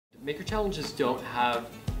Maker challenges don't have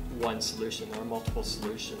one solution. There are multiple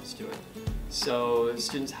solutions to it. So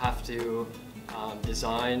students have to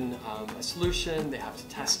design a solution, they have to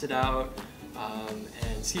test it out,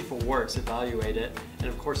 and see if it works, evaluate it, and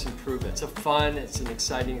of course improve it. It's a fun, it's an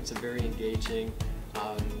exciting, it's a very engaging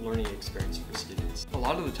learning experience for students. A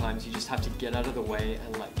lot of the times you just have to get out of the way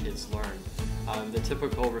and let kids learn. The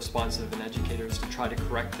typical response of an educator is to try to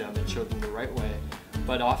correct them and show them the right way,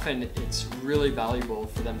 but often it's really valuable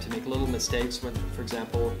for them to make little mistakes when, for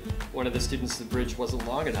example, one of the students, the bridge wasn't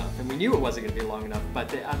long enough, and we knew it wasn't going to be long enough, but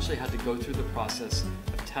they actually had to go through the process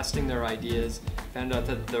of testing their ideas, found out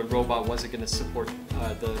that the robot wasn't going to support,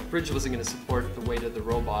 the bridge wasn't going to support the weight of the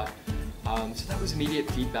robot. So that was immediate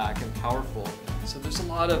feedback and powerful. So there's a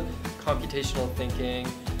lot of computational thinking,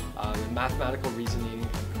 and mathematical reasoning,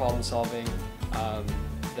 and problem solving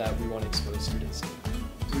that we want to expose students to.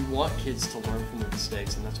 We want kids to learn from their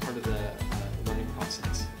mistakes, and that's part of the learning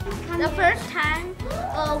process. The first time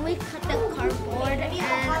we cut the cardboard,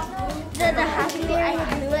 and the happy I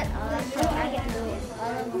glue it so I glue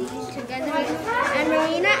all of these together. And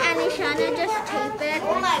Marina and Ishana just tape it,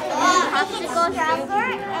 and popsicle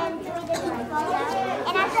tape.